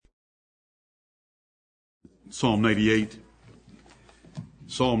Psalm 98.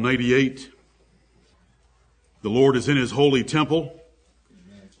 Psalm 98. The Lord is in his holy temple.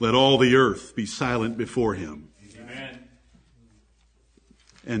 Let all the earth be silent before him. Amen.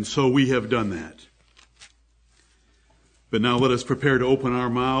 And so we have done that. But now let us prepare to open our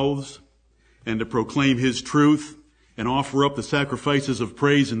mouths and to proclaim his truth and offer up the sacrifices of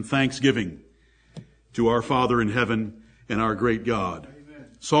praise and thanksgiving to our Father in heaven and our great God. Amen.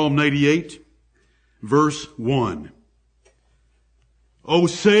 Psalm 98, verse 1. O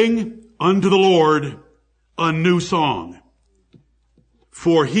sing unto the Lord a new song,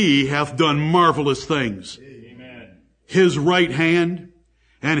 for he hath done marvelous things. Amen. His right hand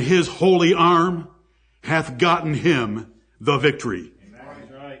and his holy arm hath gotten him the victory.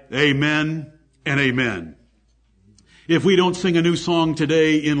 Amen. Amen and amen. If we don't sing a new song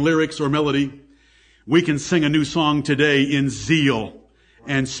today in lyrics or melody, we can sing a new song today in zeal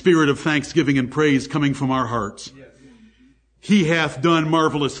and spirit of thanksgiving and praise coming from our hearts. He hath done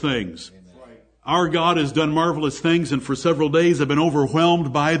marvelous things. Our God has done marvelous things, and for several days I've been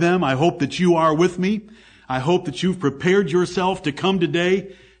overwhelmed by them. I hope that you are with me. I hope that you've prepared yourself to come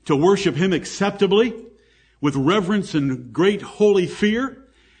today to worship him acceptably with reverence and great holy fear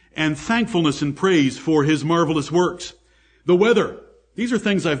and thankfulness and praise for his marvelous works. The weather. These are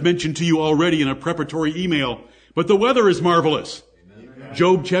things I've mentioned to you already in a preparatory email, but the weather is marvelous. Amen.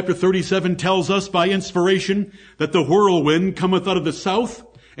 Job chapter 37 tells us by inspiration that the whirlwind cometh out of the south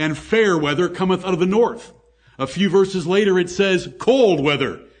and fair weather cometh out of the north. A few verses later it says, cold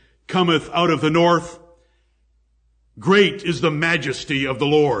weather cometh out of the north. Great is the majesty of the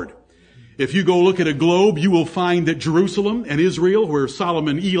Lord. If you go look at a globe, you will find that Jerusalem and Israel, where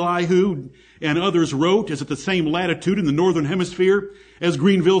Solomon, Elihu, and others wrote, is at the same latitude in the northern hemisphere as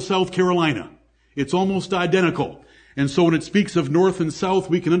Greenville, South Carolina. It's almost identical. And so when it speaks of north and south,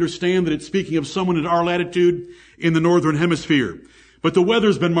 we can understand that it's speaking of someone at our latitude in the northern hemisphere. But the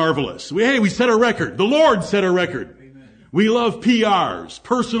weather's been marvelous. We set a record. The Lord set a record. Amen. We love PRs,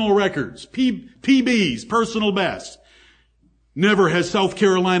 personal records, PBs, personal best. Never has South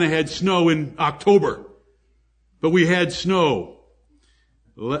Carolina had snow in October, but we had snow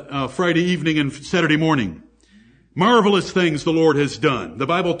Friday evening and Saturday morning. Marvelous things the Lord has done. The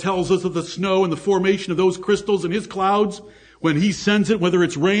Bible tells us of the snow and the formation of those crystals in his clouds. When he sends it, whether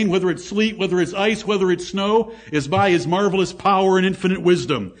it's rain, whether it's sleet, whether it's ice, whether it's snow, is by his marvelous power and infinite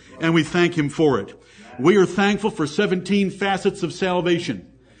wisdom. And we thank him for it. We are thankful for 17 facets of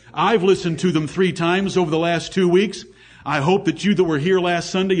salvation. I've listened to them 3 times over the last 2 weeks. I hope that you that were here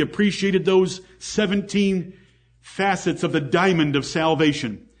last Sunday appreciated those 17 facets of the diamond of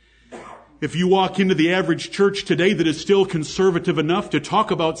salvation. If you walk into the average church today that is still conservative enough to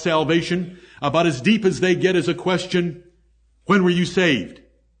talk about salvation, about as deep as they get as a question, when were you saved?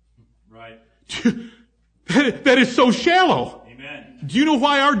 Right. That is so shallow. Amen. Do you know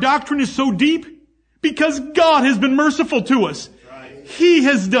why our doctrine is so deep? Because God has been merciful to us. Right. He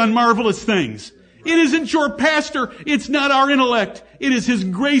has done marvelous things. It isn't your pastor. It's not our intellect. It is his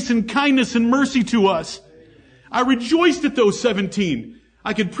grace and kindness and mercy to us. I rejoiced at those 17.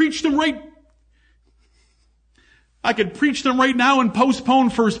 I could preach them right now and postpone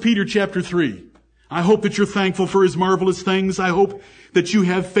 1 Peter chapter 3. I hope that you're thankful for his marvelous things. I hope that you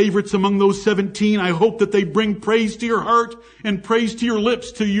have favorites among those 17. I hope that they bring praise to your heart and praise to your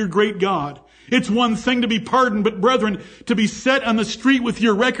lips to your great God. It's one thing to be pardoned, but brethren, to be set on the street with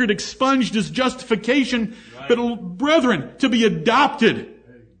your record expunged is justification. Right. But brethren, to be adopted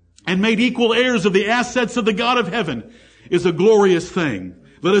and made equal heirs of the assets of the God of heaven is a glorious thing.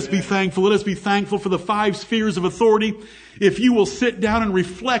 Let us be thankful. Let us be thankful for the 5 spheres of authority. If you will sit down and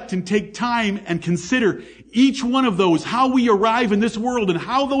reflect and take time and consider each one of those, how we arrive in this world and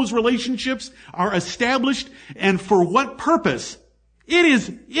how those relationships are established and for what purpose, it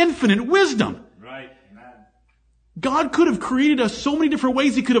is infinite wisdom. Right. Amen. God could have created us so many different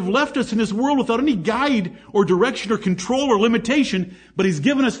ways. He could have left us in this world without any guide or direction or control or limitation. But he's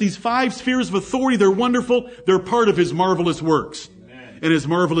given us these 5 spheres of authority. They're wonderful. They're part of his marvelous works. Amen. And his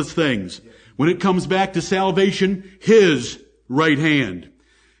marvelous things. When it comes back to salvation, his right hand.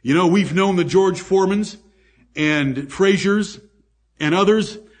 You know, we've known the George Foremans and Frasers and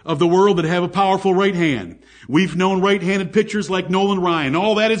others of the world that have a powerful right hand. We've known right-handed pitchers like Nolan Ryan.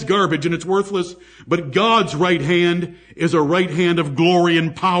 All that is garbage and it's worthless. But God's right hand is a right hand of glory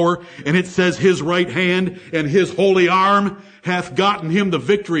and power. And it says his right hand and his holy arm hath gotten him the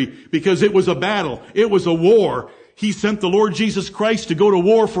victory, because it was a battle. It was a war. He sent the Lord Jesus Christ to go to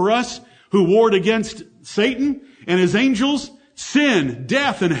war for us, who warred against Satan and his angels, sin,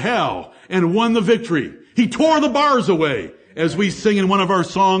 death, and hell, and won the victory. He tore the bars away. As we sing in one of our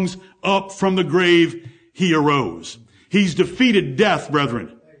songs, up from the grave He arose. He's defeated death,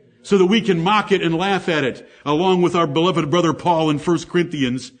 brethren, so that we can mock it and laugh at it, along with our beloved brother Paul in 1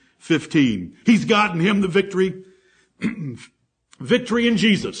 Corinthians 15. He's gotten him the victory. Victory in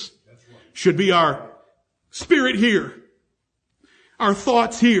Jesus should be our spirit here, our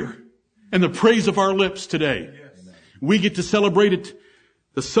thoughts here, and the praise of our lips today. We get to celebrate it,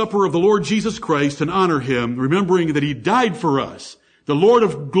 the supper of the Lord Jesus Christ, and honor him, remembering that he died for us. The Lord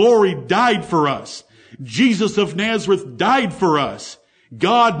of glory died for us. Jesus of Nazareth died for us.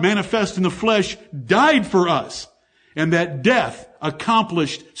 God manifest in the flesh died for us. And that death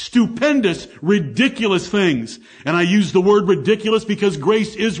accomplished stupendous, ridiculous things. And I use the word ridiculous because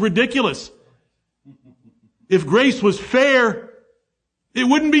grace is ridiculous. If grace was fair, it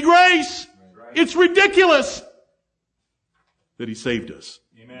wouldn't be grace. It's ridiculous that he saved us.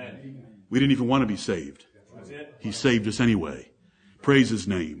 Amen. We didn't even want to be saved. That's it. He saved us anyway. Praise his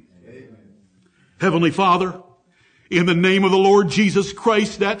name. Heavenly Father, in the name of the Lord Jesus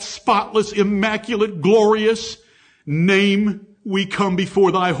Christ, that spotless, immaculate, glorious name, we come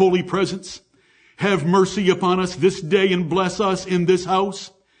before thy holy presence. Have mercy upon us this day and bless us in this house.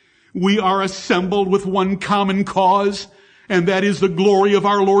 We are assembled with one common cause, and that is the glory of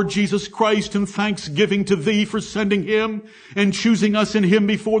our Lord Jesus Christ, and thanksgiving to thee for sending him and choosing us in him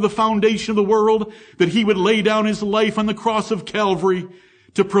before the foundation of the world, that he would lay down his life on the cross of Calvary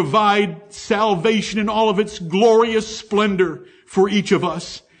to provide salvation in all of its glorious splendor for each of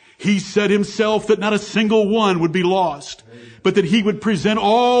us. He said himself that not a single one would be lost, but that he would present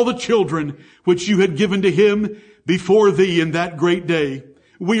all the children which you had given to him before thee in that great day.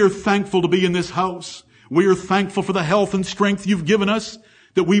 We are thankful to be in this house. We are thankful for the health and strength you've given us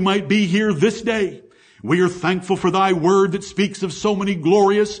that we might be here this day. We are thankful for thy word that speaks of so many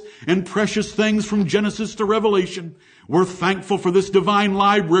glorious and precious things from Genesis to Revelation. We're thankful for this divine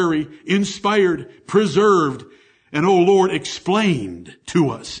library, inspired, preserved, and, oh Lord, explained to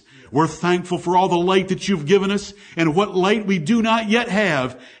us. We're thankful for all the light that you've given us, and what light we do not yet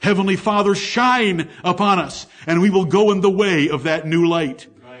have. Heavenly Father, shine upon us, and we will go in the way of that new light.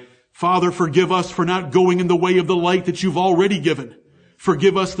 Right. Father, forgive us for not going in the way of the light that you've already given.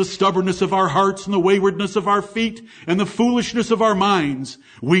 Forgive us the stubbornness of our hearts and the waywardness of our feet and the foolishness of our minds.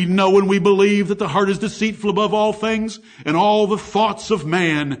 We know and we believe that the heart is deceitful above all things, and all the thoughts of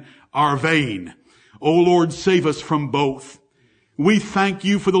man are vain. O Lord, save us from both. We thank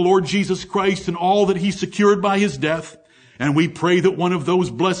you for the Lord Jesus Christ and all that he secured by his death. And we pray that one of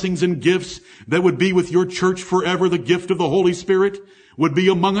those blessings and gifts that would be with your church forever, the gift of the Holy Spirit, would be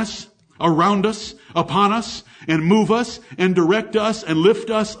among us, around us, upon us, and move us, and direct us, and lift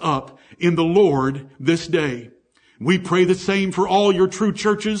us up in the Lord this day. We pray the same for all your true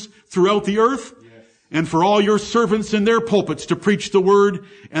churches throughout the earth, and for all your servants in their pulpits to preach the word,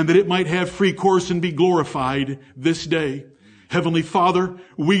 and that it might have free course and be glorified this day. Heavenly Father,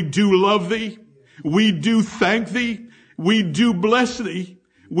 we do love thee. We do thank thee. We do bless thee.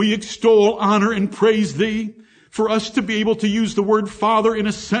 We extol, honor, and praise thee. For us to be able to use the word Father in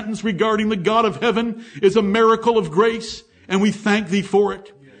a sentence regarding the God of heaven is a miracle of grace, and we thank thee for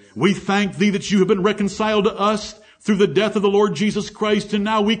it. We thank thee that you have been reconciled to us through the death of the Lord Jesus Christ, and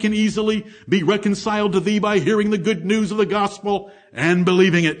now we can easily be reconciled to thee by hearing the good news of the gospel and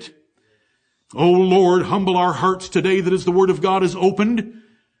believing it. O Lord, humble our hearts today that as the word of God is opened,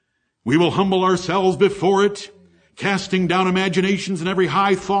 we will humble ourselves before it, casting down imaginations and every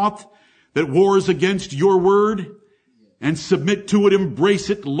high thought that wars against your word, and submit to it, embrace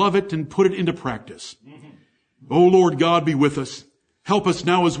it, love it, and put it into practice. O Lord God, be with us. Help us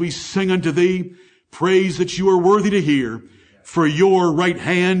now as we sing unto thee praise that you are worthy to hear. For your right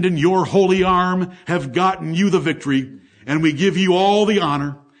hand and your holy arm have gotten you the victory, and we give you all the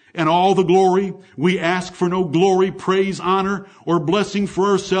honor and all the glory. We ask for no glory, praise, honor, or blessing for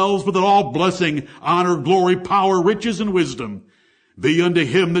ourselves, but that all blessing, honor, glory, power, riches, and wisdom be unto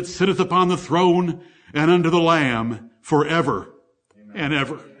him that sitteth upon the throne and unto the Lamb forever and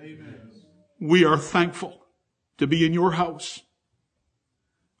ever. Amen. We are thankful to be in your house.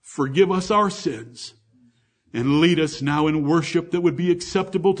 Forgive us our sins and lead us now in worship that would be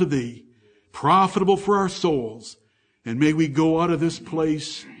acceptable to thee, profitable for our souls. And may we go out of this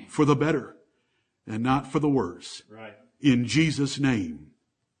place for the better and not for the worse. Right. In Jesus' name,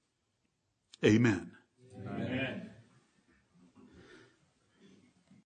 amen.